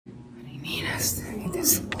need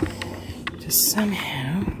this to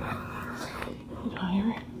somehow get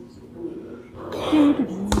higher.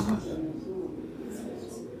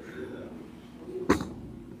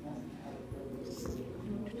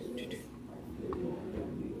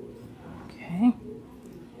 Okay.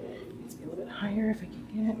 Let's be a little bit higher if I can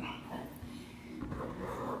get it.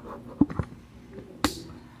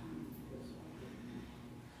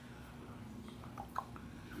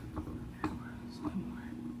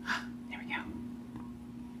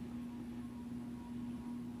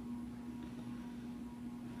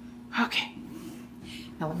 Okay,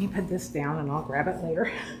 now let me put this down and I'll grab it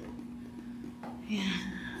later. Yeah.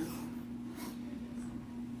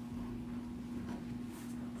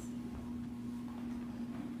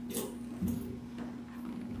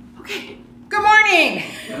 Okay, good morning.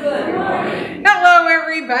 Good morning. Hello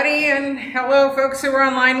everybody, and hello folks who are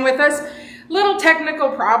online with us. Little technical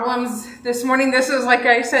problems this morning. This is, like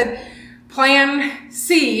I said, plan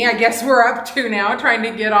C, I guess we're up to now, trying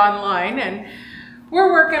to get online, and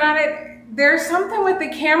we're working on it. There's something with the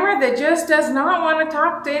camera that just does not want to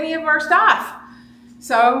talk to any of our staff.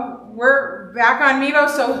 So we're back on Mevo.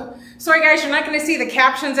 So sorry guys, you're not going to see the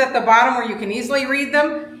captions at the bottom where you can easily read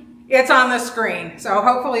them. It's on the screen. So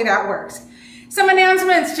hopefully that works. Some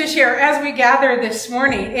announcements to share as we gather this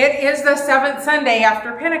morning. It is the 7th Sunday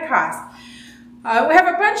after Pentecost. We have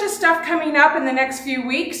a bunch of stuff coming up in the next few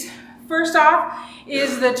weeks. First off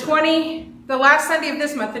is the last Sunday of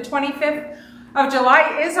this month, the 25th of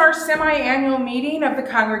July, is our semi-annual meeting of the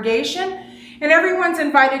congregation, and everyone's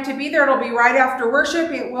invited to be there. It'll be right after worship.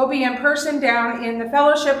 It will be in person down in the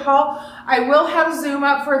fellowship hall. I will have Zoom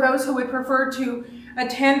up for those who would prefer to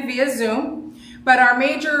attend via Zoom, but our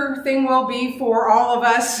major thing will be for all of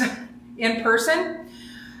us in person.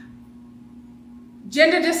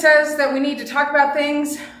 Agenda just says that we need to talk about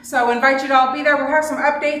things, so I invite you to all be there. We'll have some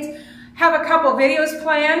updates, have a couple videos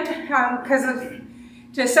planned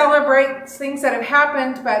to celebrate things that have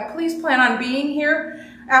happened, but please plan on being here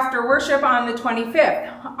after worship on the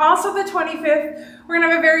 25th. Also the 25th, we're going to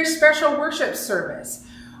have a very special worship service.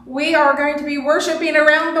 We are going to be worshiping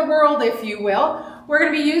around the world, if you will. We're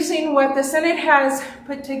going to be using what the Synod has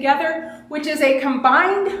put together, which is a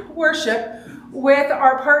combined worship with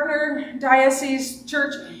our partner diocese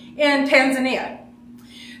church in Tanzania.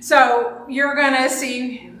 So you're going to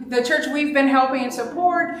see the church we've been helping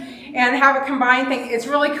support and have a combined thing. It's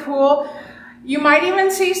really cool. You might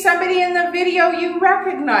even see somebody in the video you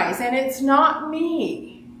recognize, and it's not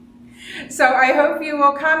me. So I hope you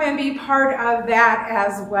will come and be part of that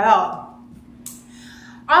as well.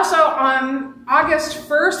 Also on August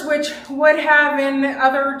 1st, which would have in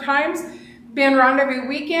other times been Rendezvous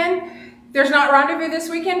Weekend, there's not Rendezvous this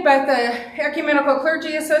weekend, but the Ecumenical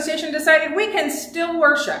Clergy Association decided we can still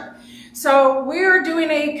worship. So we're doing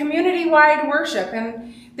a community-wide worship,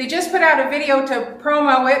 and they just put out a video to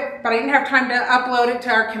promo it, but I didn't have time to upload it to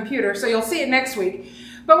our computer, so you'll see it next week.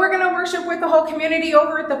 But we're going to worship with the whole community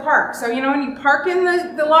over at the park. So, you know, when you park in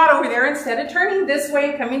the lot over there, instead of turning this way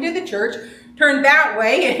and coming to the church, turn that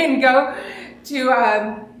way and go to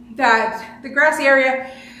the grassy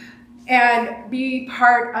area and be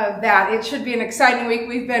part of that. It should be an exciting week.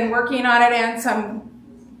 We've been working on it and some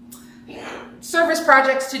service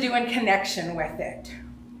projects to do in connection with it.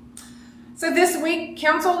 So this week,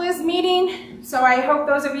 council is meeting. So I hope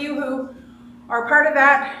those of you who are part of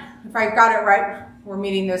that, if I got it right, we're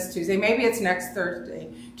meeting this Tuesday. Maybe it's next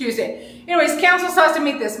Tuesday. Anyways, council has to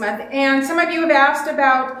meet this month. And some of you have asked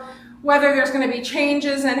about whether there's going to be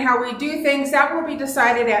changes in how we do things. That will be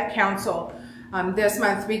decided at council this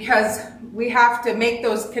month, because we have to make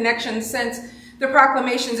those connections, since the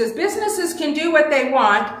proclamations is businesses can do what they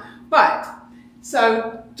want, but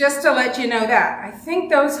so just to let you know that. I think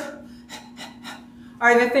those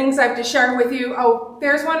are the things I have to share with you. Oh,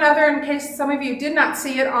 there's one other, in case some of you did not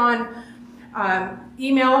see it on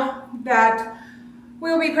email, that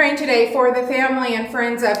we'll be praying today for the family and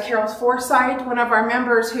friends of Carol Forsythe, one of our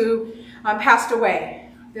members who passed away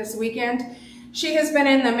this weekend. She has been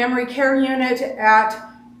in the memory care unit at,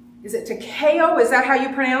 is it Takeo? Is that how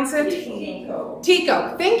you pronounce it? Tico.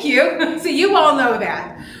 Tico, thank you. So you all know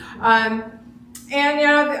that. And you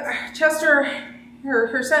know, Chester,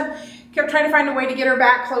 her son, kept trying to find a way to get her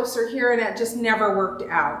back closer here, and it just never worked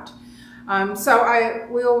out. So I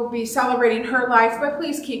will be celebrating her life, but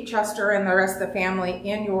please keep Chester and the rest of the family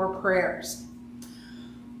in your prayers.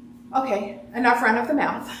 Okay, enough run of the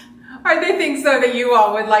mouth. Are there things, though, that you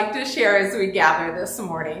all would like to share as we gather this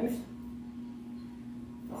morning?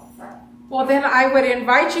 Well, then I would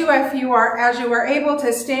invite you, if you are, as you are able,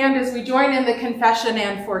 to stand as we join in the confession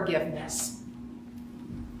and forgiveness.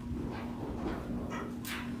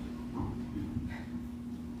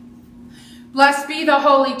 Blessed be the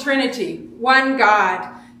Holy Trinity, one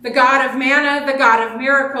God, the God of manna, the God of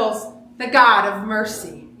miracles, the God of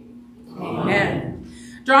mercy. Amen.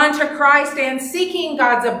 Drawn to Christ and seeking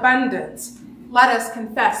God's abundance, let us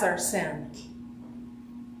confess our sin.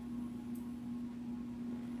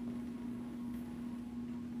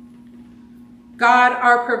 God,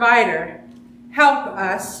 our provider, help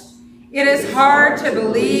us. It is hard to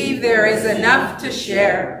believe there is enough to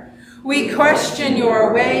share. We question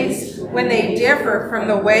your ways when they differ from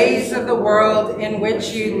the ways of the world in which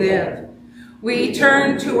you live. We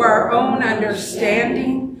turn to our own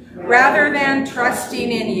understanding rather than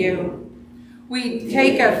trusting in you. We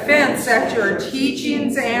take offense at your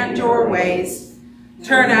teachings and your ways.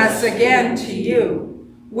 Turn us again to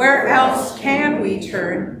you. Where else can we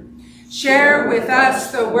turn? Share with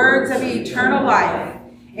us the words of eternal life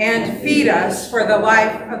and feed us for the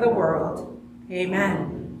life of the world.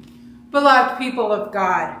 Amen. Beloved people of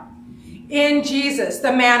God, in Jesus,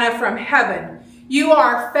 the manna from heaven, you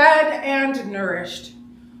are fed and nourished.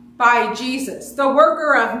 By Jesus, the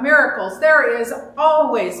worker of miracles, there is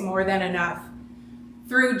always more than enough.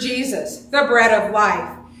 Through Jesus, the bread of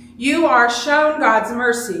life, you are shown God's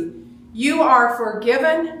mercy. You are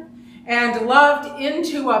forgiven and loved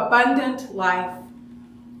into abundant life.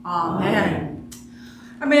 Amen.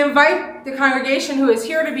 I'm going to invite the congregation who is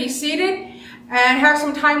here to be seated and have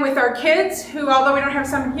some time with our kids who, although we don't have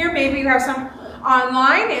some here, maybe we have some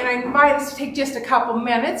online, and I invite us to take just a couple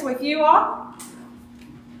minutes with you all.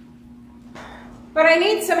 But I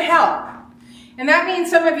need some help. And that means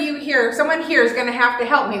some of you here, someone here is going to have to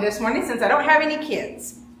help me this morning since I don't have any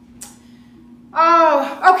kids.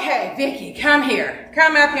 Oh, okay, Vicki, come here.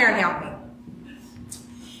 Come up here and help me.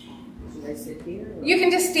 Should I sit here? You can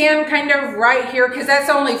just stand kind of right here because that's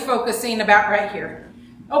only focusing about right here.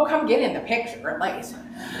 Oh, come get in the picture at least.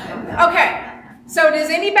 Okay, so does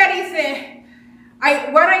anybody think,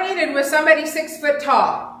 what I needed was somebody 6 foot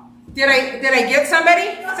tall. Did I get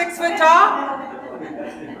somebody 6 foot tall?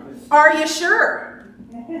 Are you sure?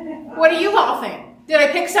 What do you all think? Did I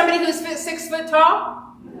pick somebody who's 6 foot tall?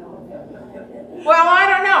 Well, I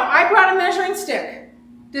don't know. I brought a measuring stick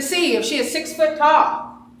to see if she is 6 foot tall.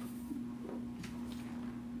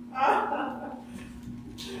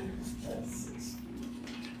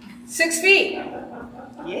 6 feet.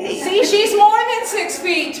 Yay. See, she's more than 6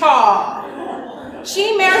 feet tall.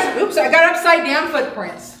 She measures, oops, I got upside down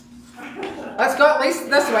footprints. Let's go at least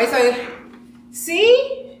this way. So,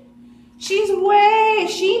 see?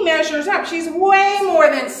 She measures up. She's way more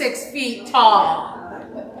than 6 feet tall.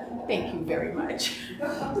 Thank you very much.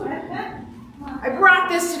 I brought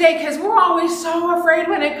this today because we're always so afraid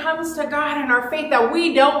when it comes to God and our faith that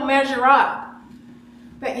we don't measure up.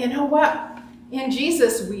 But you know what? In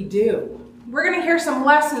Jesus, we do. We're going to hear some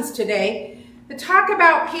lessons today that talk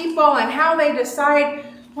about people and how they decide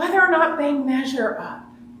whether or not they measure up.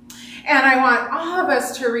 And I want all of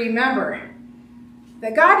us to remember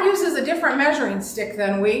that God uses a different measuring stick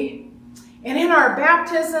than we. And in our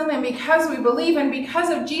baptism, and because we believe and because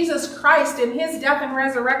of Jesus Christ and his death and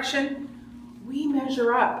resurrection, we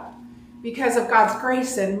measure up because of God's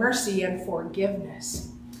grace and mercy and forgiveness.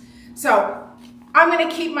 So I'm going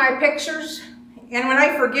to keep my pictures. And when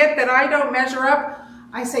I forget that I don't measure up,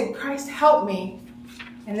 I say, Christ, help me.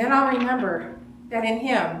 And then I'll remember that in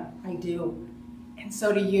him I do. And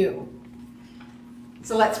so do you.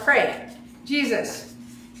 So let's pray. Jesus,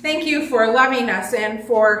 thank you for loving us and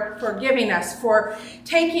for forgiving us, for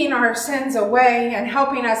taking our sins away and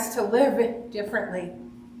helping us to live differently.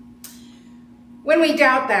 When we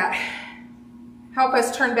doubt that, help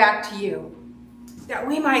us turn back to you, that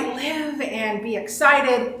we might live and be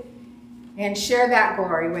excited and share that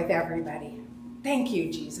glory with everybody. Thank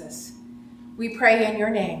you, Jesus. We pray in your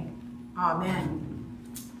name. Amen.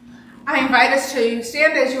 I invite us to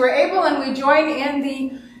stand as you are able, and we join in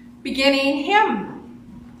the beginning hymn.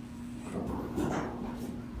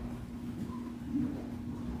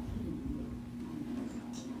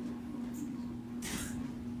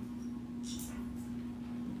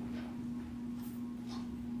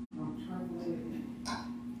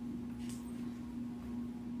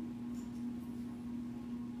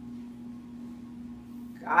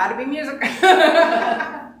 Gotta be music.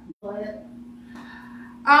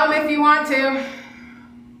 If you want to.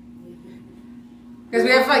 Because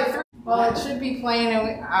we have like 3. Well, it should be playing, and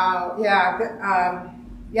we, yeah,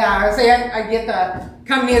 I would say I get the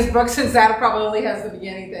Come Me As book, since that probably has the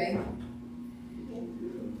beginning thing.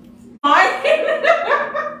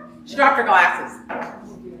 She dropped her glasses.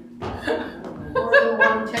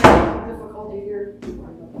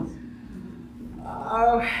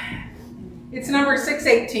 It's number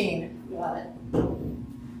 618. Got it.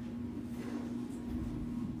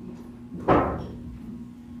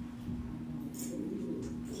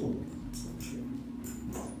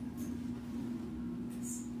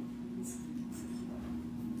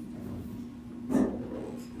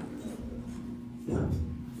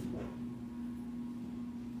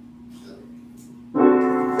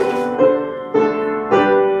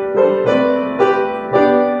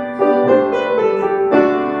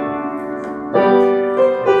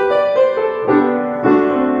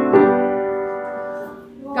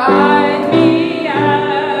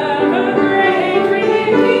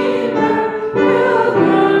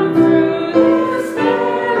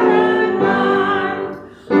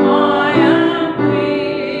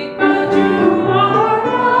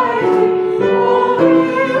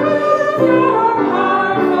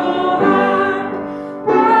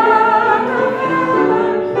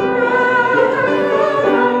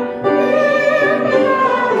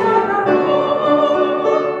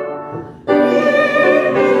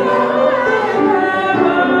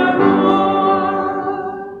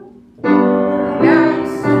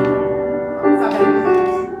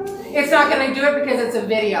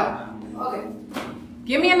 Video. Okay.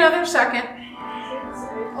 Give me another second.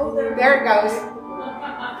 Oh, there it goes.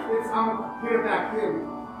 It's here back here.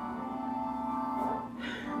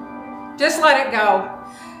 Just let it go.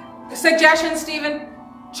 Suggestion, Stephen,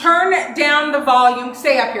 turn down the volume.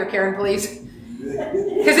 Stay up here, Karen, please.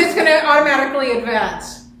 Because it's going to automatically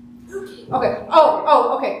advance. Okay.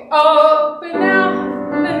 Oh, okay. Open now.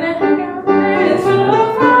 It's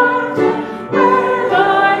so far.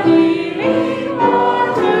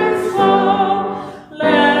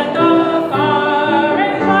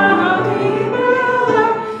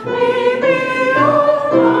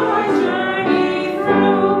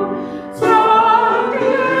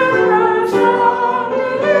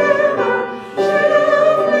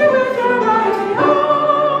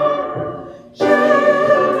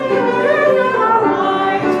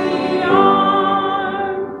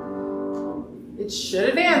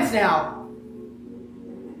 Now.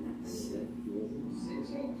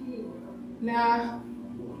 Nah.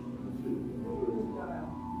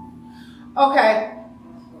 Okay.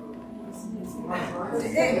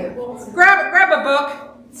 Grab a book.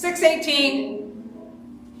 6:18.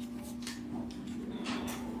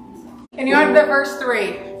 And you're on to verse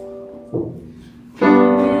 3.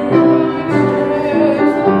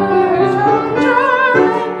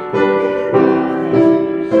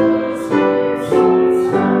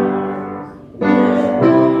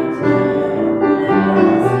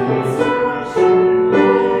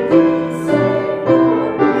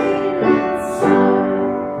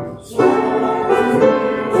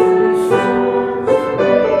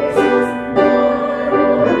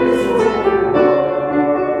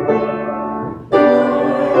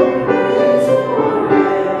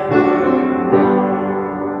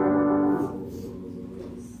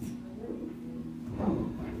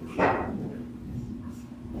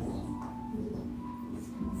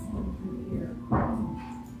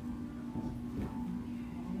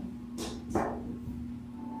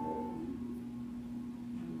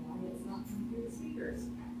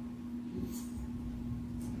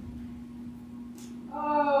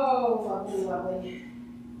 Oh, lovely, lovely.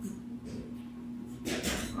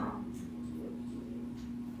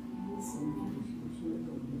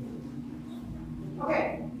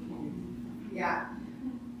 Okay. Yeah.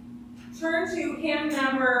 Turn to hymn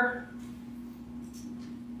number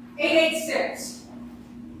 886,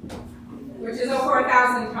 which is over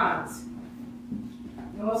 1,000 tons.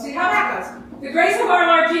 And we'll see how that goes. The grace of our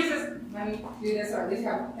Lord Jesus. Let me do this, or at least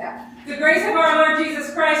have that. The grace of our Lord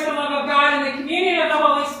Jesus Christ, the love of God, and the communion of the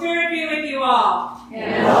Holy Spirit be with you all.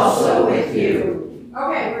 And also with you.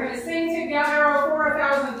 Okay, we're going to sing together over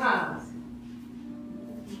 1,000 tons.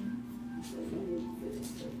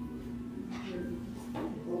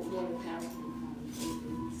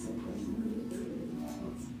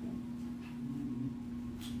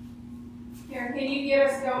 Here, can you get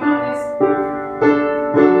us going on this?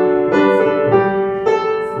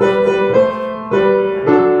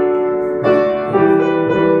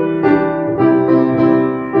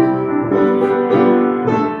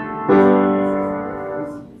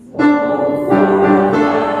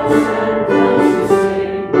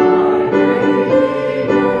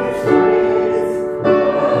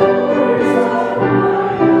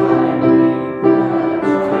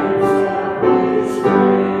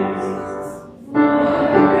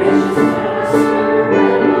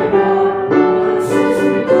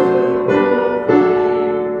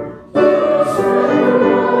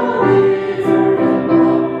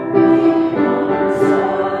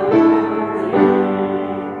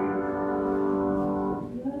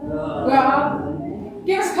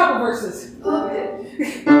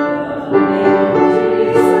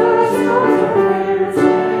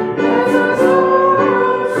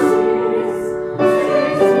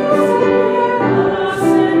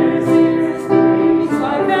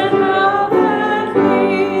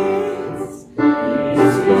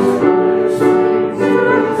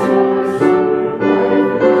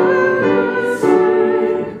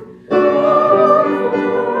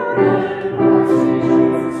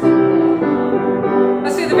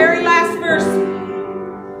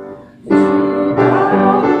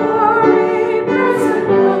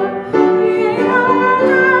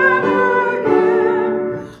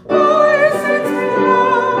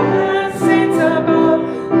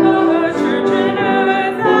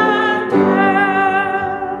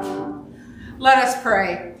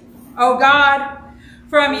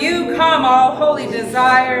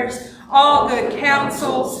 desires, all good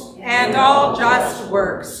counsels, and all just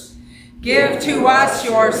works. Give to us,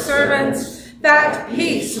 your servants, that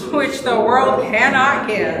peace which the world cannot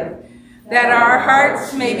give, that our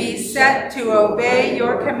hearts may be set to obey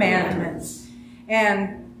your commandments,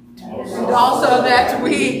 and also that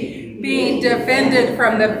we, being defended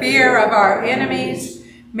from the fear of our enemies,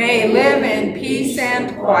 may live in peace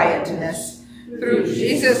and quietness. Through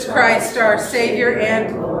Jesus Christ, our Savior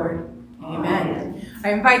and Lord. Amen.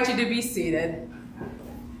 I invite you to be seated.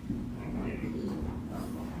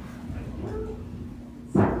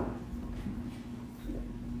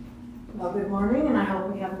 Well, good morning, and I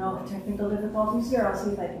hope we have no technical difficulties here. I'll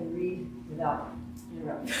see if I can read without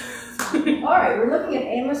interrupting. All right, we're looking at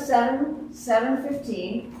Amos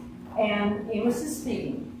 7:15, and Amos is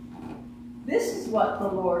speaking. This is what the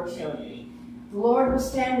Lord showed me. The Lord was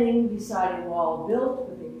standing beside a wall built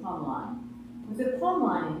with a plumb line, with a plumb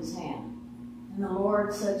line in his hand. And the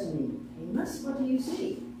Lord said to me, Amos, what do you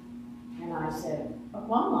see? And I said, a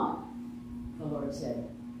plumb line. The Lord said,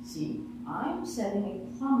 see, I am setting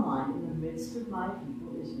a plumb line in the midst of my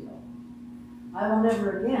people Israel. I will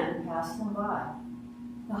never again pass them by.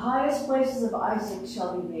 The highest places of Isaac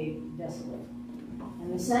shall be made desolate,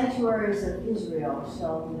 and the sanctuaries of Israel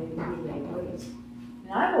shall be laid waste.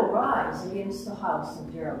 And I will rise against the house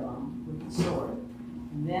of Jeroboam with the sword.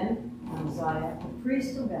 And then Uzziah, the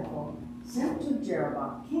priest of Bethel, sent to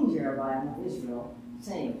King Jeroboam of Israel,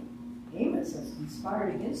 saying, Amos has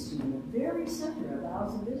conspired against you in the very center of the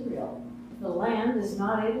house of Israel. The land is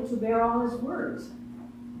not able to bear all his words.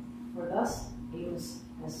 For thus Amos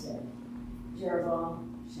has said,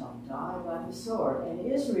 Jeroboam shall die by the sword,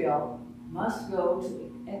 and Israel must go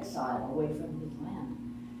to exile away from his land.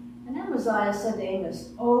 And Amaziah said to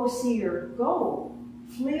Amos, O seer, go,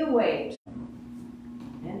 flee away.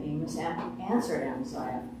 Then Amos answered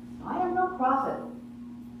Amaziah, I am no prophet,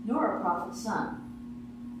 nor a prophet's son,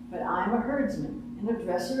 but I am a herdsman and a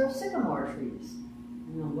dresser of sycamore trees.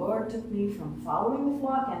 And the Lord took me from following the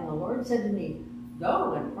flock, and the Lord said to me,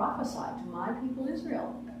 go and prophesy to my people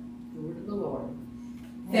Israel. The word of the Lord.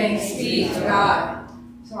 Thanks be to God.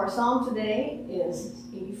 So our psalm today is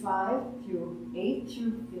 85 through 8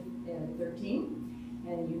 through 13,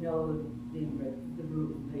 and you know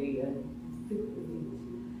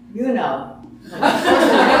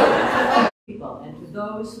people, and to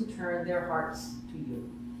those who turn their hearts to you.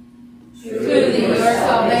 Truly your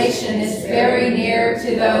salvation is very near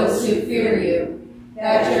to those who fear you,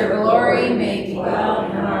 that your glory may dwell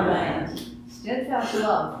in our land. Steadfast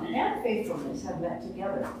love and faithfulness have met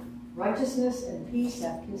together. Righteousness and peace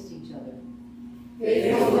have kissed each other.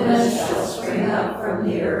 Faithfulness shall spring up from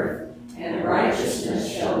the earth, and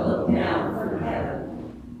righteousness shall look down from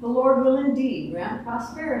heaven. The Lord will indeed grant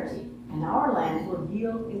prosperity, and our land will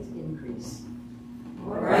yield its increase.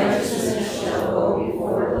 Righteousness shall go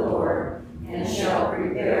before the Lord, and shall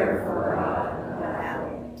prepare for God a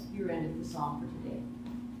pathway. Here ended the psalm for today.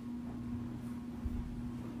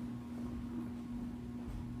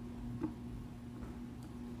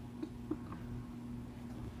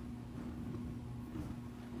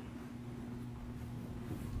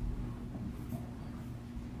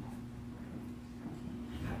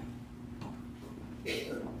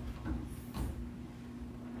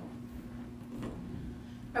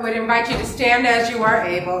 I would invite you to stand as you are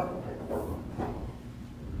able.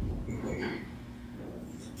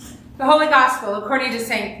 The Holy Gospel according to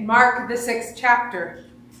St. Mark, the 6th chapter.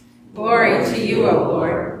 Glory to you, O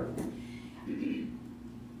Lord.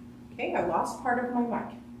 Okay, I lost part of my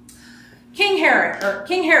mic. King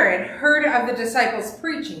Herod heard of the disciples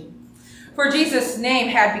preaching, for Jesus' name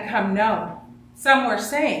had become known. Some were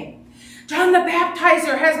saying, John the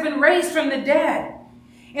Baptizer has been raised from the dead,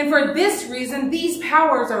 and for this reason these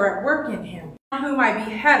powers are at work in him. Whom I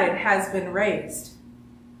beheaded has been raised.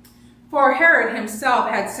 For Herod himself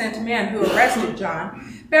had sent men who arrested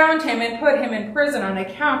John, bound him, and put him in prison on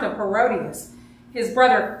account of Herodias, his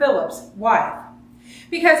brother Philip's wife,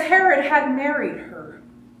 because Herod had married her.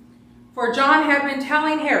 For John had been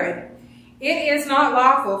telling Herod, it is not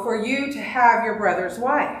lawful for you to have your brother's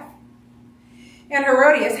wife. And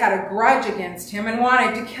Herodias had a grudge against him and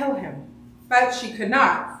wanted to kill him, but she could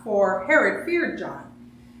not, for Herod feared John,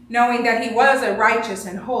 knowing that he was a righteous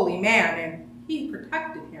and holy man, and he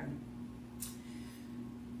protected him.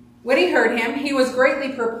 When he heard him, he was greatly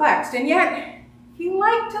perplexed, and yet he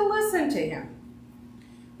liked to listen to him.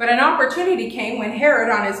 But an opportunity came when Herod,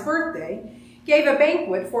 on his birthday, gave a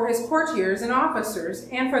banquet for his courtiers and officers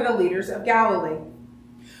and for the leaders of Galilee.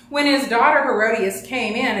 When his daughter Herodias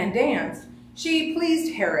came in and danced, she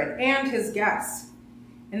pleased Herod and his guests.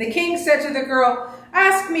 And the king said to the girl,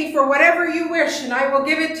 "Ask me for whatever you wish, and I will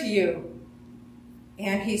give it to you."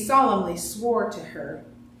 And he solemnly swore to her,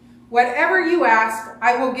 "Whatever you ask,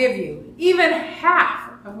 I will give you, even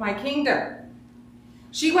half of my kingdom."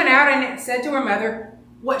 She went out and said to her mother,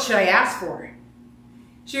 "What should I ask for?"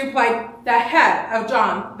 She replied, "The head of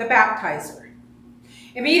John the Baptizer."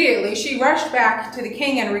 Immediately she rushed back to the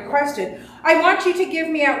king and requested, "I want you to give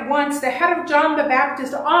me at once the head of John the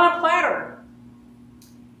Baptist on a platter."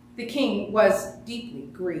 The king was deeply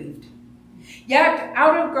grieved. Yet,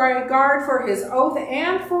 out of regard for his oath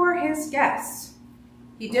and for his guests,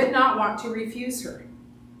 he did not want to refuse her.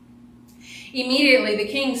 Immediately the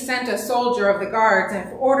king sent a soldier of the guards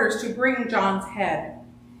and orders to bring John's head.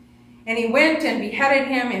 And he went and beheaded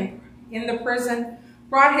him in the prison,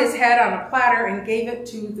 brought his head on a platter, and gave it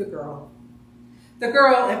to the girl. The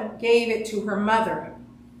girl gave it to her mother.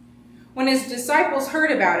 When his disciples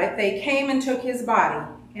heard about it, they came and took his body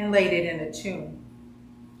and laid it in a tomb.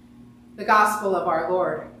 The Gospel of our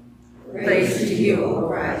Lord. Praise to you, O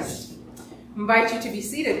Christ. I invite you to be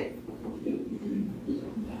seated.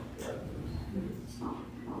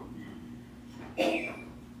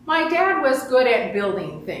 My dad was good at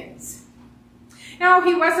building things. Now,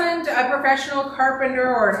 he wasn't a professional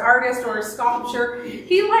carpenter or an artist or a sculptor.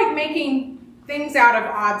 He liked making things out of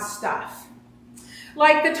odd stuff.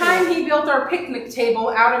 Like the time he built our picnic table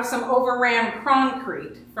out of some overran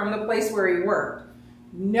concrete from the place where he worked.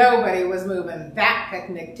 Nobody was moving that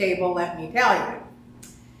picnic table, let me tell you.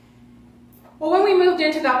 Well, when we moved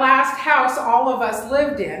into the last house all of us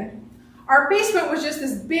lived in, our basement was just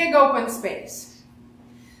this big open space.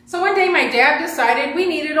 So one day my dad decided we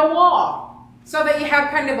needed a wall so that you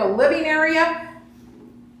have kind of a living area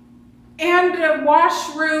and a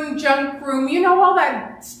washroom, junk room, you know, all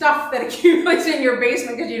that stuff that accumulates in your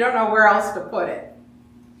basement because you don't know where else to put it.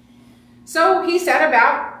 So he set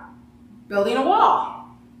about building a wall.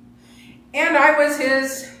 And I was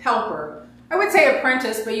his helper. I would say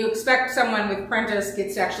apprentice, but you expect someone with apprentice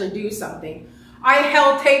gets to actually do something. I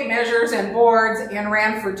held tape measures and boards and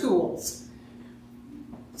ran for tools.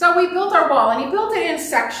 So we built our wall, and he built it in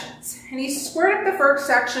sections. And he squared up the first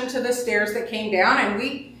section to the stairs that came down, and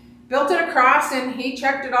we built it across, and he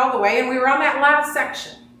checked it all the way, and we were on that last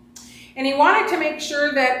section. And he wanted to make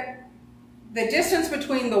sure that the distance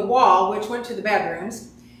between the wall, which went to the bedrooms,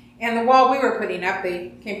 and the wall we were putting up,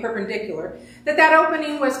 they came perpendicular, that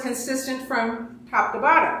opening was consistent from top to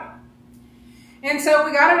bottom. And so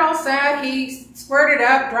we got it all set. He squared it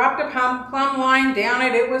up, dropped a plumb line down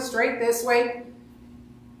it. It was straight this way.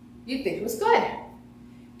 You'd think it was good.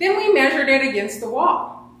 Then we measured it against the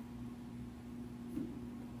wall.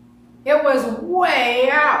 It was way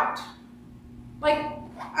out, like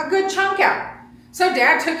a good chunk out. So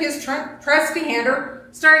Dad took his trusty hander,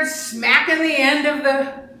 started smacking the end of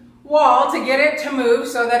the wall to get it to move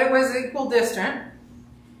so that it was equal distant.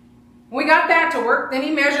 We got that to work. Then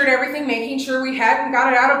he measured everything, making sure we hadn't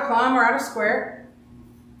got it out of plumb or out of square.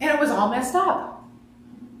 And it was all messed up.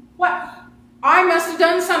 What? I must have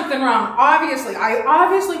done something wrong. Obviously, I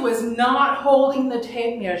obviously was not holding the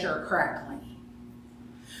tape measure correctly.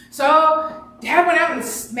 So Dad went out and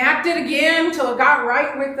smacked it again until it got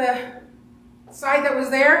right with the side that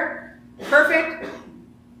was there. Perfect.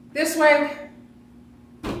 This way.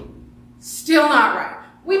 Still not right.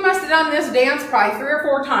 We must have done this dance probably 3 or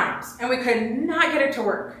 4 times, and we could not get it to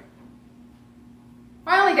work.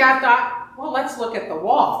 Finally, Dad thought, well, let's look at the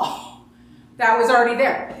wall that was already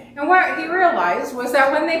there. And what he realized was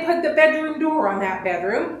that when they put the bedroom door on that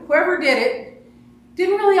bedroom, whoever did it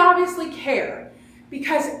didn't really obviously care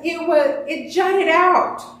because it jutted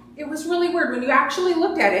out. It was really weird. When you actually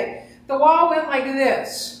looked at it, the wall went like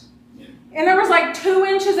this. And there was like 2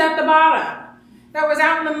 inches at the bottom that was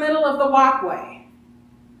out in the middle of the walkway.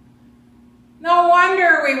 No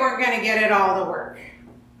wonder we weren't going to get it all to work.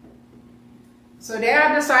 So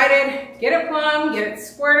Dad decided, get it plumb, get it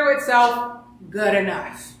square to itself, good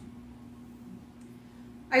enough.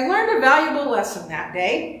 I learned a valuable lesson that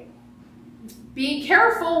day. Be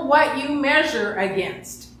careful what you measure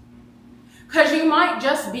against, because you might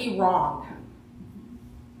just be wrong.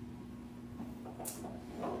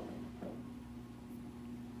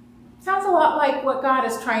 Sounds a lot like what God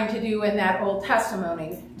is trying to do in that Old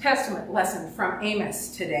Testament lesson from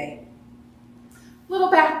Amos today. Little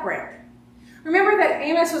background. Remember that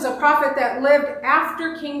Amos was a prophet that lived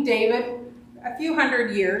after King David a few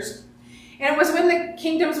hundred years. And it was when the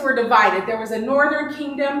kingdoms were divided. There was a northern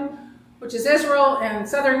kingdom, which is Israel, and a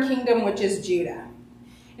southern kingdom, which is Judah.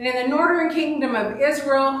 And in the northern kingdom of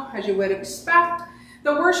Israel, as you would expect,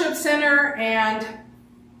 the worship center and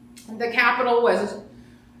the capital was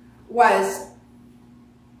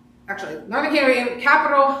actually, Northern Kingdom,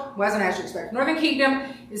 capital wasn't as you expect. Northern Kingdom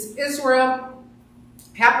is Israel,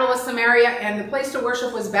 capital is Samaria, and the place to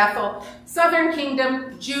worship was Bethel. Southern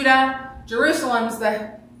Kingdom, Judah, Jerusalem's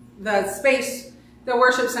the space, the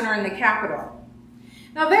worship center, and the capital.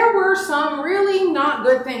 Now, there were some really not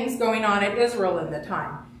good things going on in Israel in the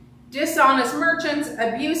time. Dishonest merchants,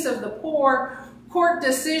 abuse of the poor, court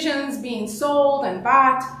decisions being sold and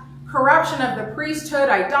bought, corruption of the priesthood,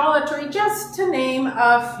 idolatry, just to name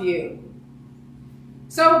a few.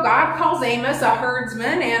 So God calls Amos, a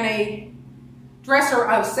herdsman and a dresser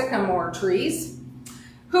of sycamore trees,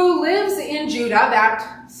 who lives in Judah,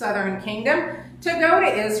 that southern kingdom, to go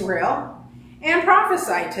to Israel and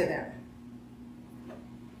prophesy to them.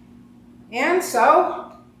 And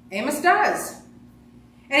so Amos does.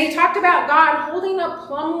 And he talked about God holding a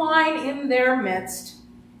plumb line in their midst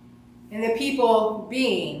and the people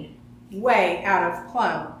being way out of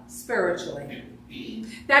plumb spiritually.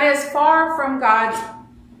 That is far from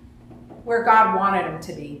where God wanted them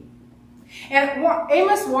to be. And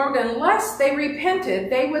Amos warned unless they repented,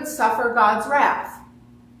 they would suffer God's wrath.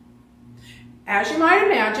 As you might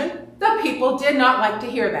imagine, the people did not like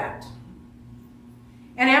to hear that.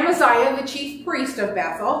 And Amaziah, the chief priest of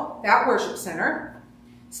Bethel, that worship center,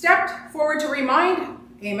 stepped forward to remind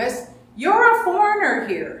Amos, "You're a foreigner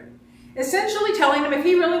here." Essentially telling him if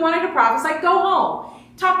he really wanted to prophesy, go home.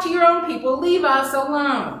 Talk to your own people. Leave us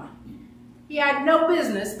alone. He had no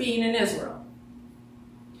business being in Israel.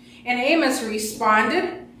 And Amos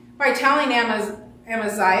responded by telling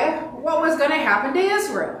Amaziah what was going to happen to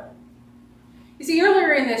Israel. You see,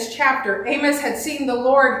 earlier in this chapter, Amos had seen the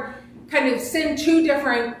Lord kind of send two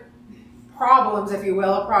different problems, if you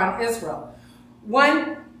will, upon Israel.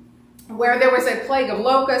 One where there was a plague of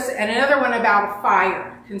locusts and another one about fire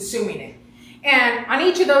consuming it. And on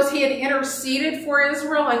each of those, he had interceded for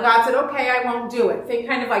Israel, and God said, okay, I won't do it. Think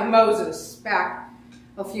kind of like Moses back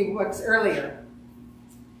a few books earlier.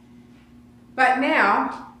 But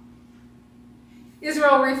now,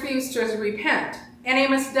 Israel refused to repent, and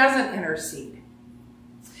Amos doesn't intercede.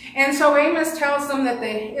 And so Amos tells them that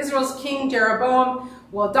Israel's king Jeroboam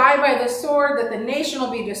will die by the sword, that the nation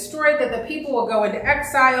will be destroyed, that the people will go into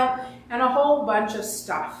exile, and a whole bunch of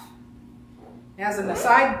stuff. As an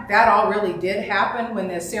aside, that all really did happen when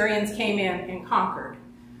the Assyrians came in and conquered,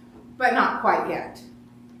 but not quite yet.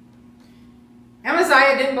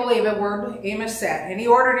 Amaziah didn't believe a word Amos said, and he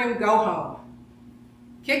ordered him to go home.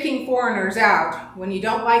 Kicking foreigners out when you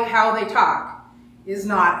don't like how they talk is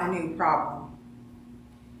not a new problem.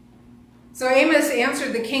 So Amos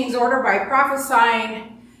answered the king's order by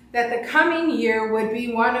prophesying that the coming year would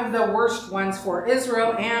be one of the worst ones for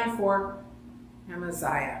Israel and for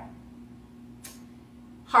Amaziah.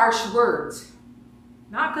 Harsh words,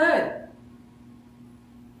 not good.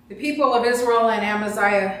 The people of Israel and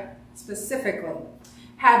Amaziah specifically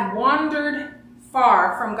had wandered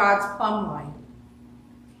far from God's plumb line.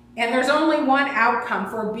 And there's only one outcome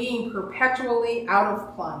for being perpetually out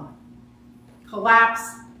of plumb: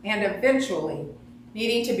 collapse and eventually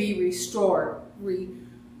needing to be restored,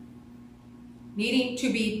 needing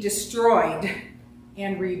to be destroyed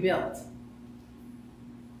and rebuilt.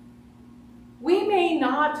 We may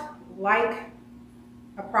not like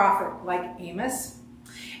a prophet like Amos,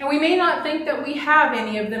 and we may not think that we have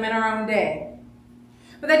any of them in our own day,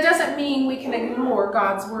 but that doesn't mean we can ignore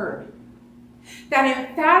God's word. That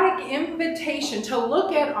emphatic invitation to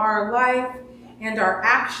look at our life and our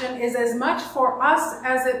action is as much for us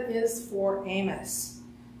as it is for Amos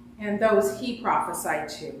and those he prophesied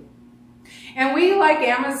to. And we, like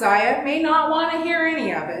Amaziah, may not want to hear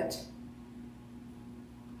any of it.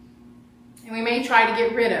 And we may try to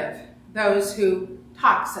get rid of those who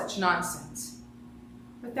talk such nonsense.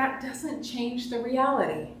 But that doesn't change the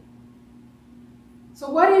reality. So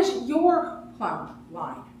what is your plumb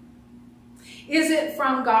line? Is it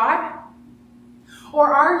from God?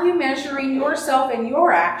 Or are you measuring yourself and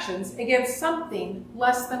your actions against something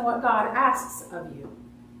less than what God asks of you?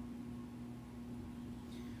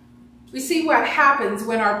 We see what happens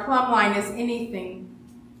when our plumb line is anything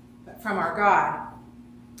but from our God.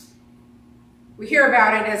 We hear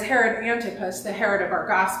about it as Herod Antipas, the Herod of our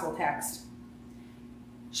gospel text,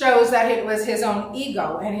 shows that it was his own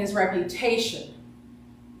ego and his reputation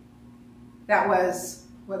that was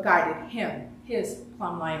what guided him, his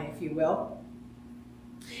plumb line, if you will.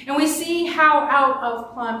 And we see how out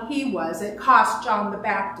of plumb he was. It cost John the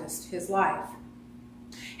Baptist his life.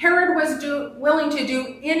 Herod was willing to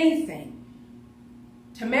do anything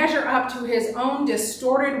to measure up to his own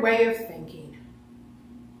distorted way of thinking.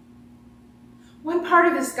 One part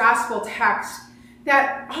of this gospel text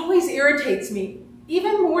that always irritates me,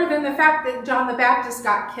 even more than the fact that John the Baptist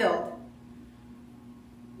got killed,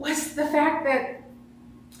 was the fact that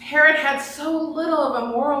Herod had so little of a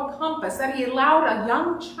moral compass that he allowed a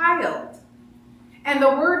young child and the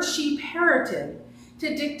word she parroted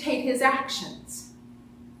to dictate his actions.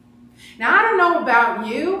 Now, I don't know about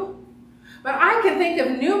you, but I can think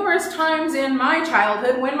of numerous times in my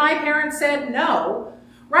childhood when my parents said no,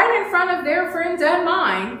 right in front of their friends and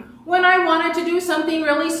mine, when I wanted to do something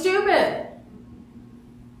really stupid.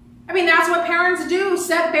 I mean, that's what parents do,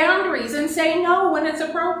 set boundaries and say no when it's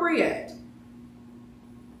appropriate.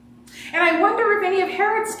 And I wonder if any of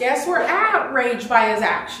Herod's guests were outraged by his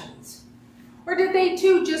actions. Or did they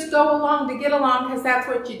too just go along to get along because that's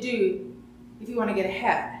what you do if you want to get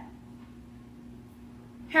ahead?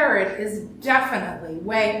 Herod is definitely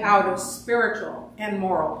way out of spiritual and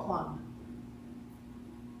moral plumb.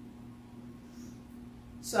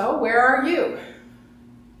 So where are you?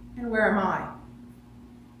 And where am I?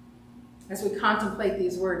 As we contemplate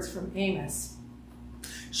these words from Amos.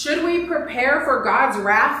 Should we prepare for God's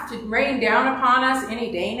wrath to rain down upon us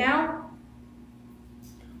any day now?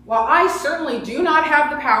 While I certainly do not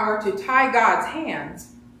have the power to tie God's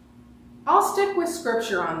hands, I'll stick with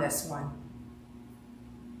Scripture on this one.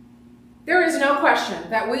 There is no question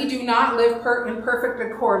that we do not live in perfect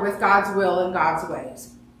accord with God's will and God's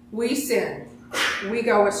ways. We sin. We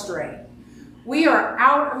go astray. We are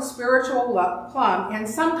out of spiritual plumb, and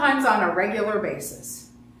sometimes on a regular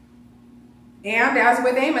basis. And as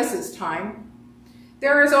with Amos's time,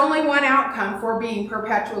 there is only one outcome for being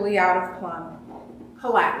perpetually out of plumb: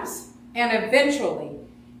 collapse, and eventually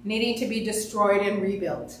needing to be destroyed and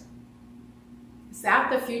rebuilt. Is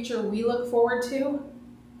that the future we look forward to?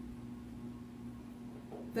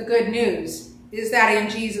 The good news is that in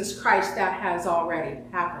Jesus Christ that has already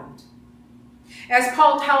happened. As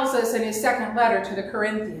Paul tells us in his second letter to the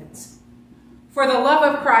Corinthians, for the love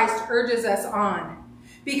of Christ urges us on,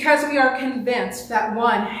 because we are convinced that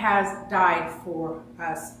one has died for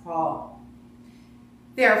us all.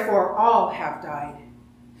 Therefore, all have died.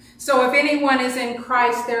 So if anyone is in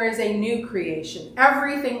Christ, there is a new creation.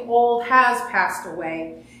 Everything old has passed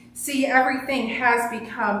away. See, everything has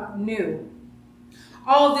become new.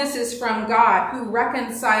 All this is from God, who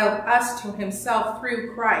reconciled us to himself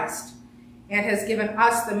through Christ, and has given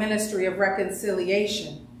us the ministry of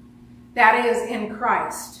reconciliation. That is, in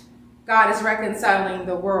Christ, God is reconciling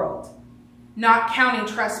the world, not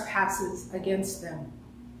counting trespasses against them,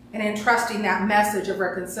 and entrusting that message of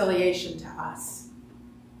reconciliation to us.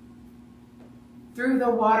 Through the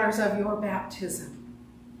waters of your baptism,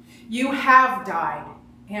 you have died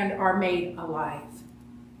and are made alive.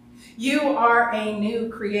 You are a new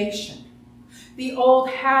creation. The old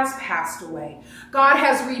has passed away. God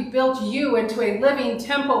has rebuilt you into a living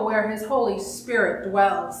temple where his Holy Spirit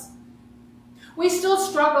dwells. We still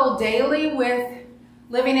struggle daily with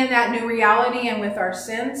living in that new reality and with our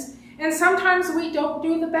sins, and sometimes we don't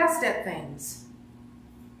do the best at things.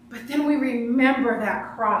 But then we remember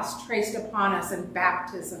that cross traced upon us in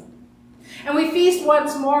baptism. And we feast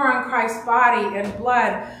once more on Christ's body and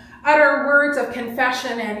blood, utter words of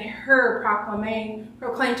confession, and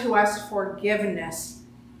proclaim to us forgiveness,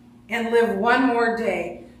 and live one more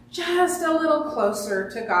day just a little closer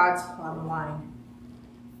to God's plumb line.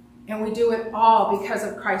 And we do it all because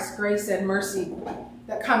of Christ's grace and mercy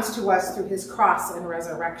that comes to us through his cross and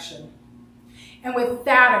resurrection. And with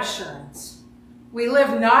that assurance, we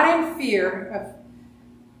live not in fear,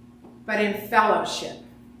 but in fellowship,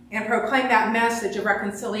 and proclaim that message of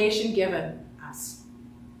reconciliation given us.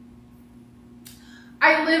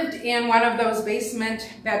 I lived in one of those basement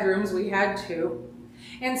bedrooms, we had two,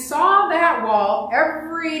 and saw that wall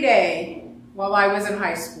every day while I was in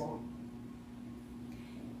high school.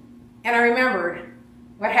 And I remembered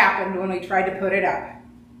what happened when we tried to put it up.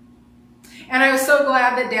 And I was so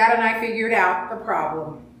glad that Dad and I figured out the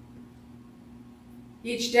problem.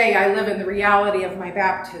 Each day I live in the reality of my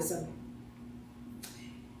baptism.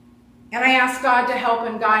 And I ask God to help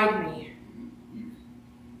and guide me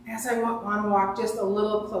as I want to walk just a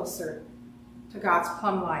little closer to God's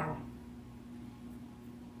plumb line.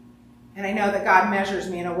 And I know that God measures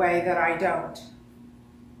me in a way that I don't.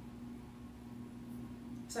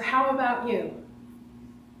 So how about you?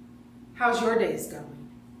 How's your days going?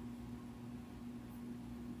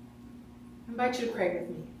 I invite you to pray with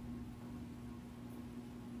me.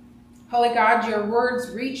 Holy God, your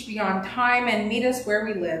words reach beyond time and meet us where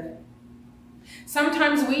we live.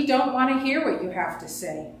 Sometimes we don't want to hear what you have to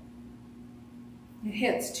say. It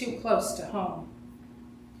hits too close to home.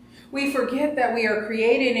 We forget that we are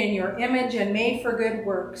created in your image and made for good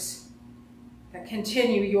works that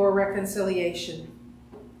continue your reconciliation.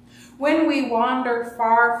 When we wander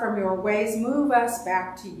far from your ways, move us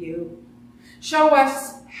back to you. Show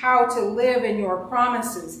us how to live in your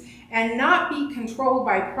promises and not be controlled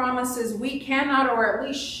by promises we cannot or at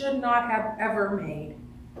least should not have ever made.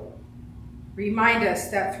 Remind us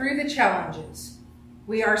that through the challenges,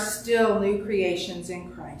 we are still new creations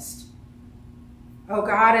in Christ. O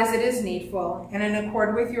God, as it is needful and in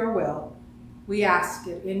accord with your will, we ask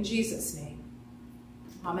it in Jesus' name.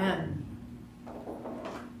 Amen.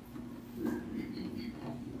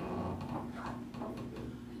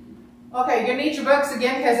 Okay, you're going to need your books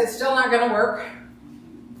again because it's still not going to work.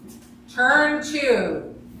 Turn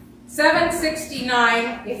to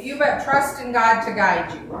 769, If You But Trust in God to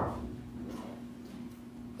Guide You.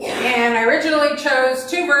 And I originally chose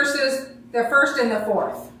 2 verses, the first and the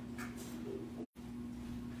fourth.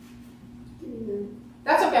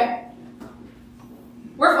 That's okay.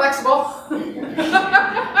 We're flexible.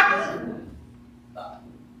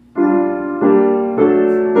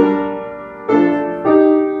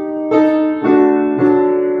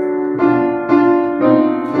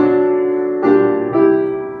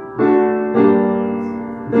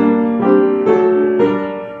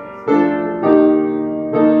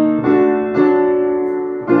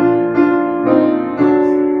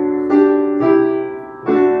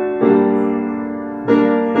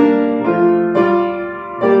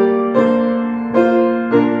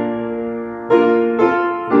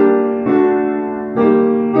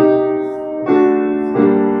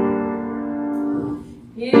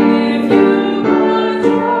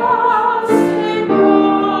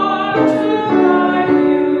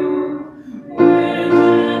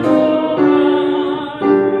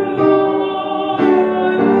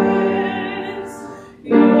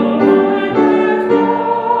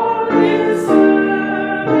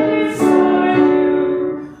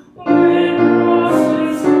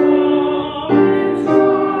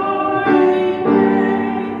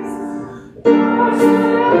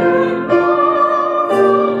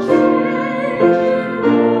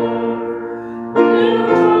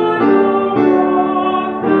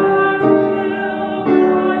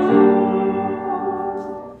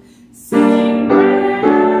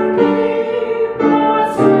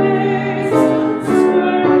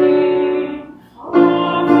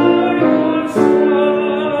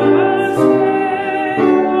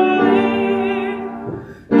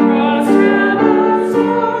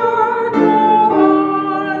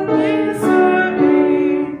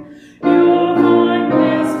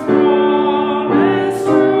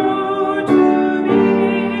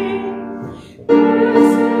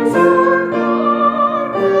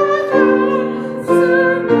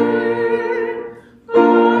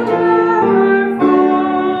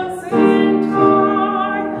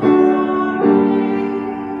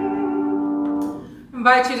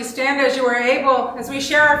 invite you to stand as you are able as we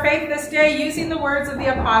share our faith this day using the words of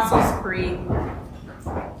the Apostles' Creed.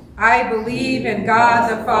 I believe in God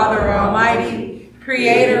the Father Almighty,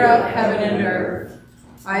 creator of heaven and earth.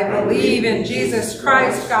 I believe in Jesus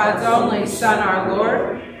Christ, God's only Son, our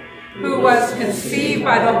Lord, who was conceived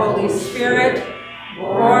by the Holy Spirit,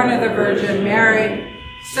 born of the Virgin Mary,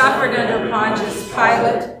 suffered under Pontius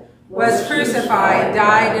Pilate, was crucified,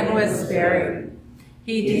 died, and was buried.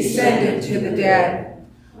 He descended to the dead.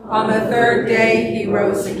 On the third day he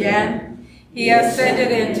rose again. He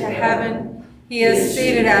ascended into heaven. He is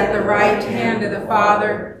seated at the right hand of the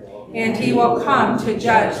Father, and he will come to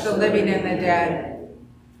judge the living and the dead.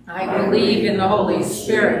 I believe in the Holy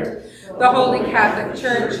Spirit, the Holy Catholic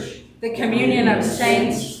Church, the communion of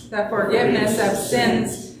saints, the forgiveness of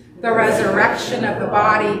sins, the resurrection of the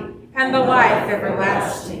body, and the life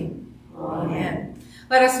everlasting. Amen.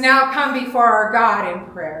 Let us now come before our God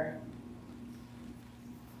in prayer.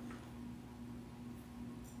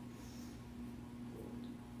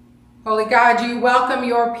 Holy God, you welcome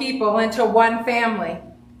your people into one family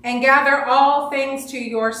and gather all things to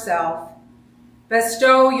yourself.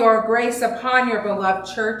 Bestow your grace upon your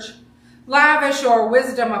beloved church, lavish your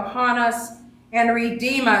wisdom upon us, and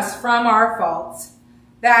redeem us from our faults,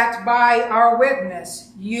 that by our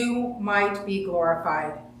witness you might be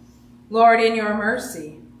glorified. Lord, in your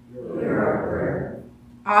mercy, hear our prayer.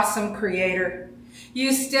 Awesome Creator,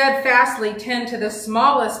 you steadfastly tend to the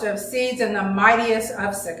smallest of seeds and the mightiest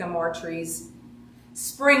of sycamore trees.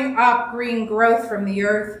 Spring up green growth from the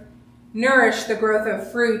earth, nourish the growth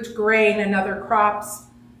of fruit, grain, and other crops.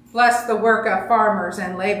 Bless the work of farmers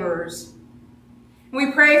and laborers.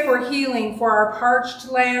 We pray for healing for our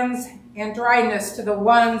parched lands and dryness to the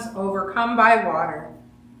ones overcome by water.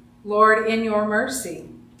 Lord, in your mercy,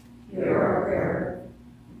 hear our prayer.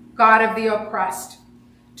 God of the oppressed,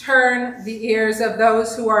 turn the ears of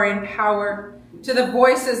those who are in power to the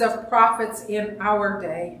voices of prophets in our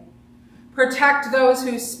day. Protect those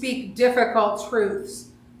who speak difficult truths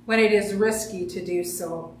when it is risky to do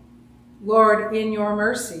so. Lord, in your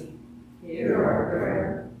mercy, Hear our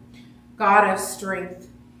prayer. God of strength,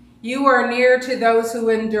 you are near to those who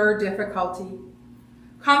endure difficulty.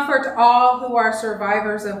 Comfort all who are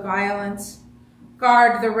survivors of violence.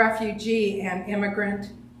 Guard the refugee and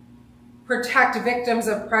immigrant. Protect victims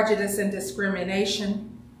of prejudice and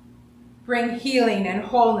discrimination. Bring healing and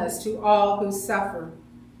wholeness to all who suffer.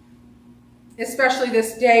 Especially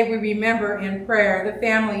this day, we remember in prayer the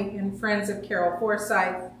family and friends of Carol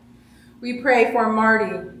Forsyth. We pray for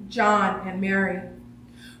Marty, John, and Mary,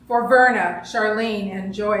 for Verna, Charlene,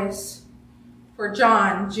 and Joyce, for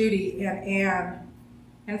John, Judy, and Anne,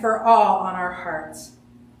 and for all on our hearts.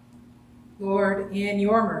 Lord, in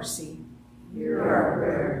your mercy, Hear our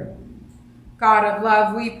prayer. God of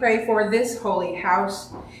love, we pray for this holy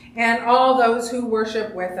house and all those who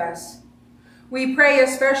worship with us. We pray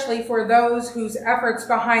especially for those whose efforts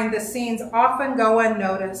behind the scenes often go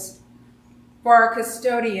unnoticed, for our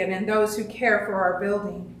custodian and those who care for our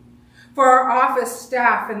building, for our office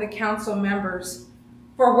staff and the council members,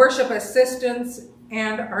 for worship assistants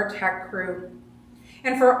and our tech crew,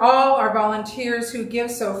 and for all our volunteers who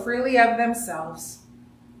give so freely of themselves.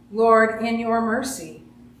 Lord, in your mercy,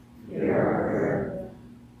 Hear our prayer.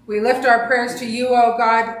 we lift our prayers to you, O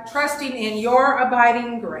God, trusting in your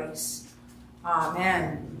abiding grace.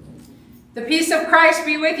 Amen. The peace of Christ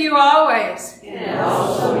be with you always. And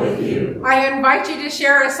also with you. I invite you to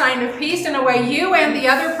share a sign of peace in a way you and the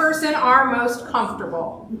other person are most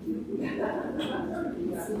comfortable.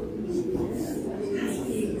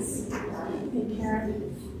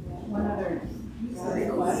 One other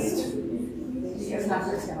request. Because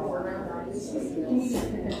nothing's going to work. Can you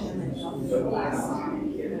just pick up him and jump the glass?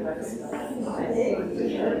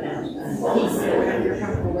 You're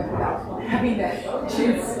comfortable with without having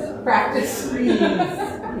to practice. Because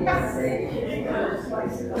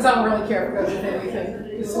I don't really care if it goes with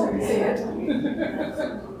anything. Just so we see it.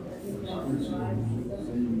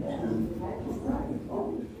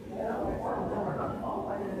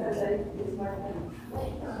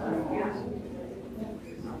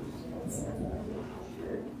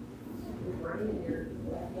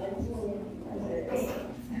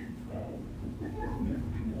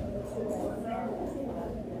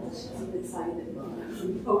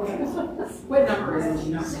 What number is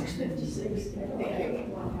it? 656. Thank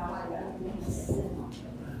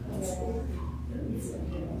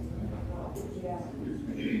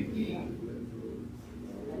you.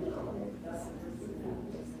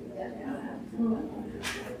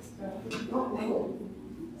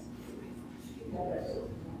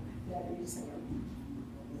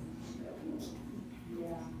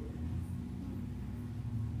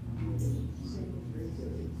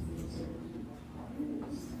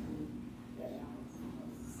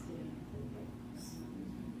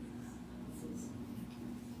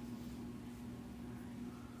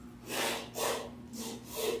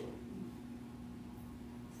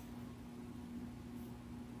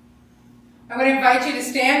 I would invite you to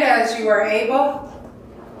stand as you are able.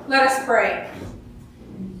 Let us pray.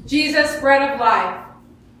 Jesus, bread of life,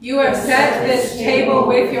 you have set this table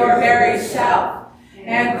with your very self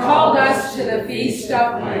and called us to the feast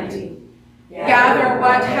of plenty. Gather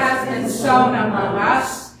what has been sown among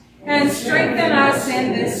us and strengthen us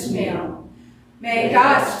in this meal. Make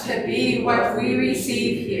us to be what we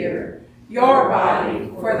receive here, your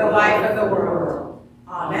body for the life of the world.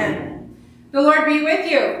 Amen. The Lord be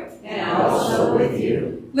with you. And also with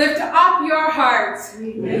you. Lift up your hearts.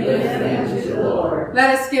 We lift them to the Lord.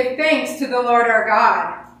 Let us give thanks to the Lord our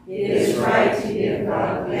God. It is right to give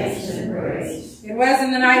God thanks and praise. It was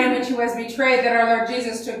in the night in which he was betrayed that our Lord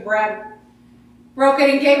Jesus took bread, broke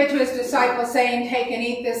it and gave it to his disciples, saying, "Take and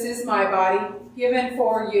eat, this is my body, given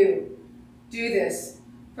for you. Do this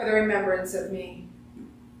for the remembrance of me."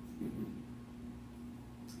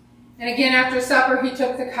 And again after supper he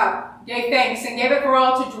took the cup, gave thanks, and gave it for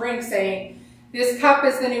all to drink, saying, "This cup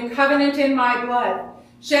is the new covenant in my blood,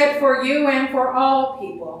 shed for you and for all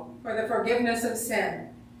people, for the forgiveness of sin.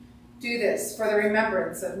 Do this for the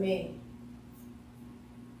remembrance of me."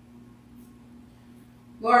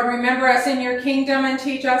 Lord, remember us in your kingdom and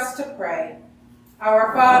teach us to pray.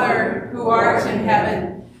 Our Father, who art in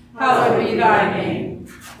heaven, hallowed be thy name.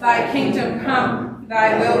 Thy kingdom come,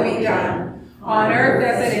 thy will be done, on earth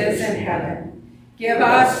as it is in heaven. Give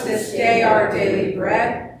us this day our daily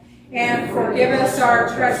bread, and forgive us our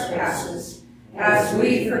trespasses, as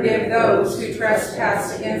we forgive those who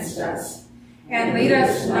trespass against us. And lead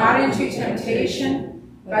us not into temptation,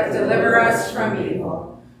 but deliver us from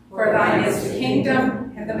evil. For thine is the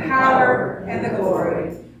kingdom, and the power, and the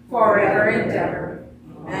glory, forever and ever.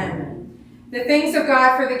 Amen. The things of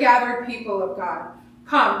God for the gathered people of God.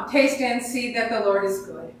 Come, taste and see that the Lord is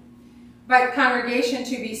good. Invite congregation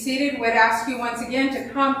to be seated. Would ask you once again to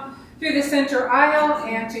come through the center aisle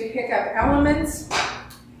and to pick up elements.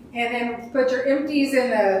 And then put your empties in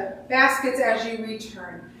the baskets as you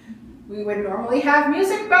return. We would normally have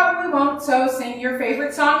music, but we won't, so sing your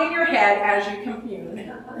favorite song in your head as you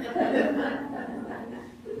commune.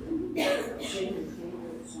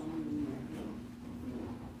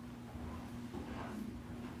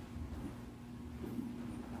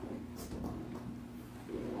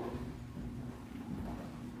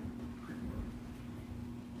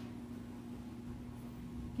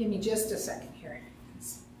 Give me just a second here.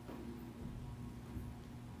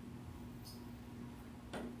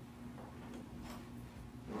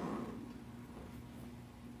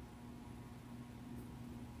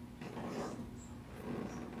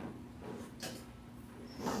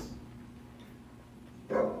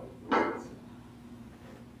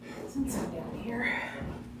 Something down here.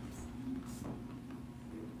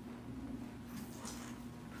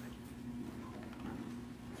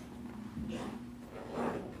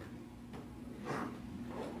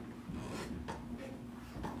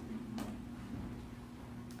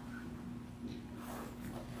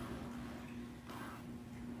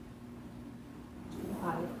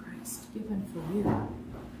 Body of Christ given for you.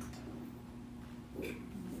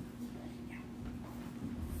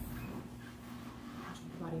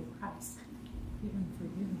 Body of Christ given for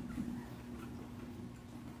you.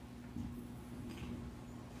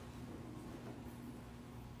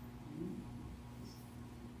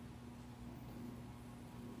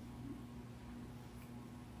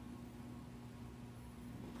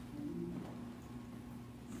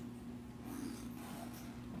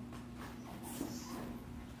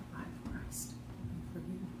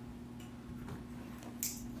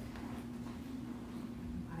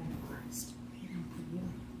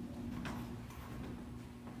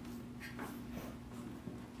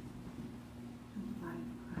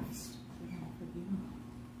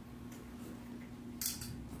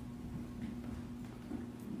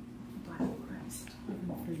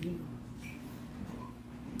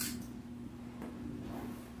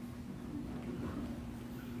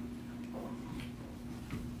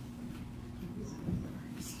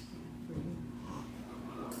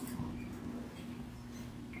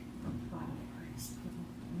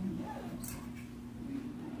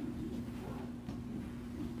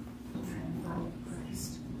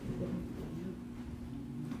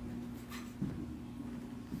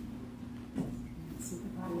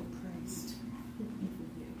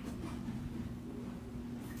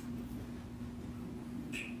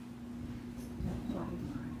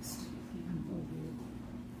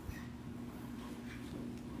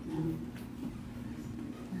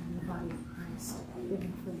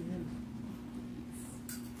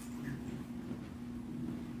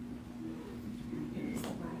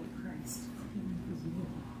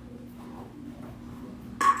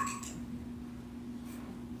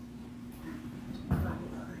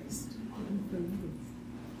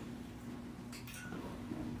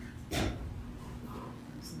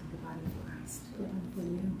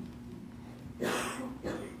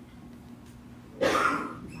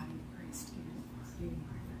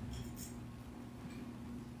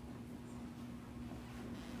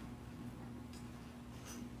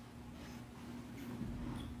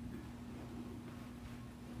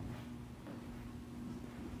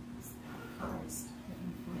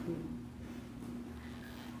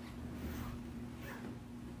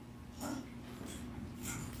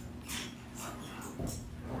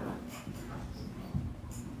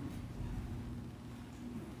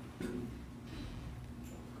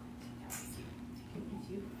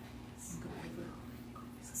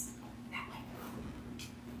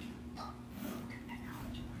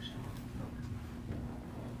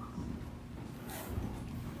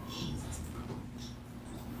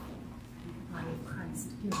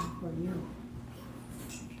 Given for you.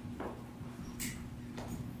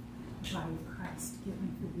 The body of Christ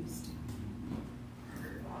given for you still.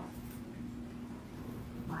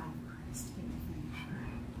 The body of Christ given for you. The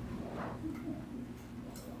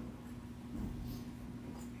body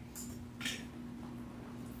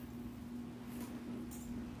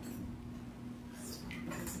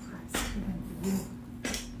of Christ given for you.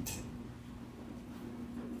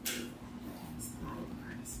 The body of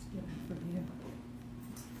Christ given for you.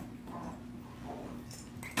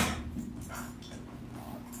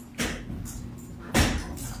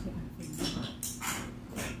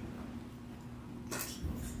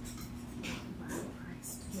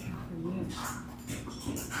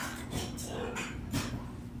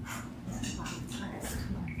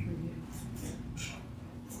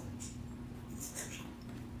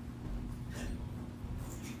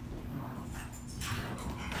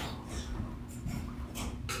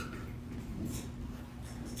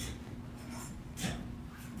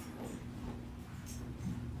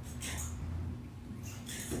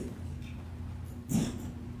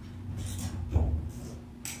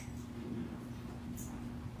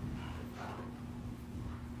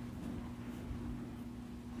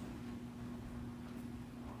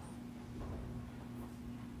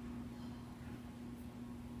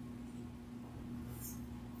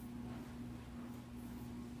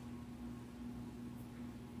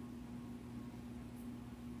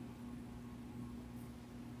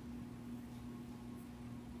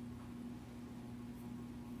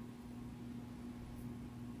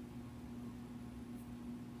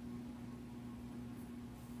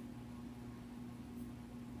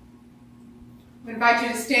 I invite you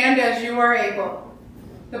to stand as you are able.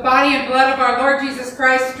 The body and blood of our Lord Jesus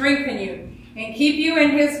Christ strengthen you and keep you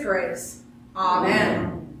in his grace.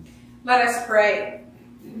 Amen. Let us pray.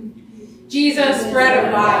 Jesus, bread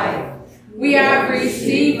of life, we have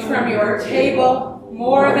received from your table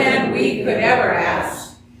more than we could ever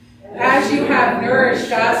ask. As you have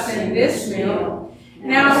nourished us in this meal,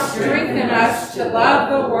 now strengthen us to love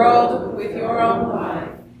the world with your own life.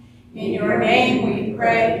 In your name we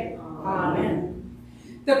pray. Amen.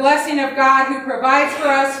 The blessing of God who provides for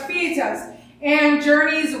us, feeds us, and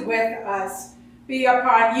journeys with us be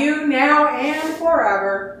upon you now and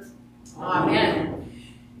forever. Amen.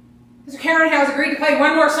 Mr. Karen has agreed to play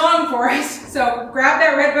one more song for us, so grab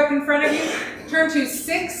that red book in front of you, turn to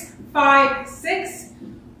 656,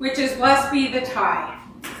 which is Blessed Be the Tie.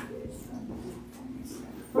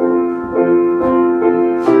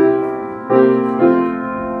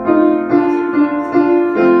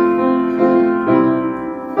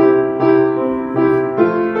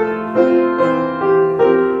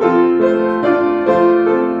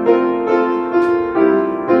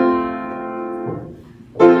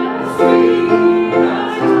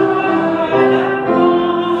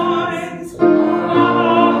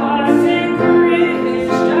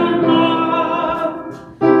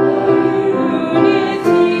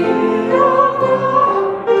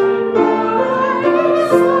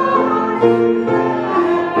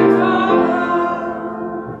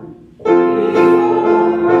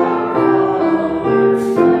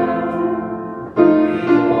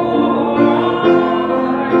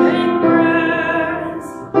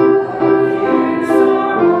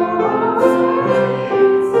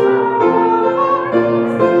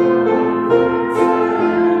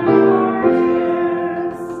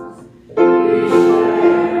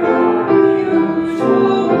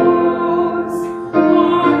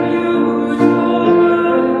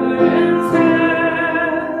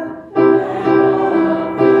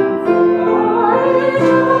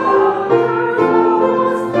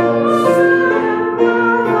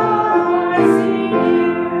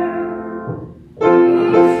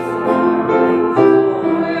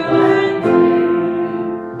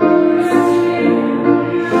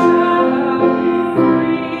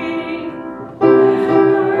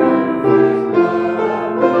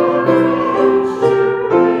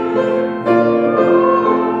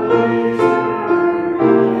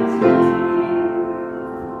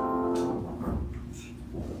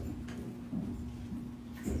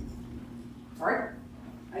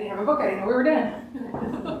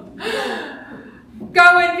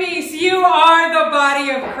 Go in peace. You are the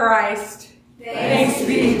body of Christ. Thanks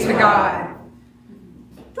be to God.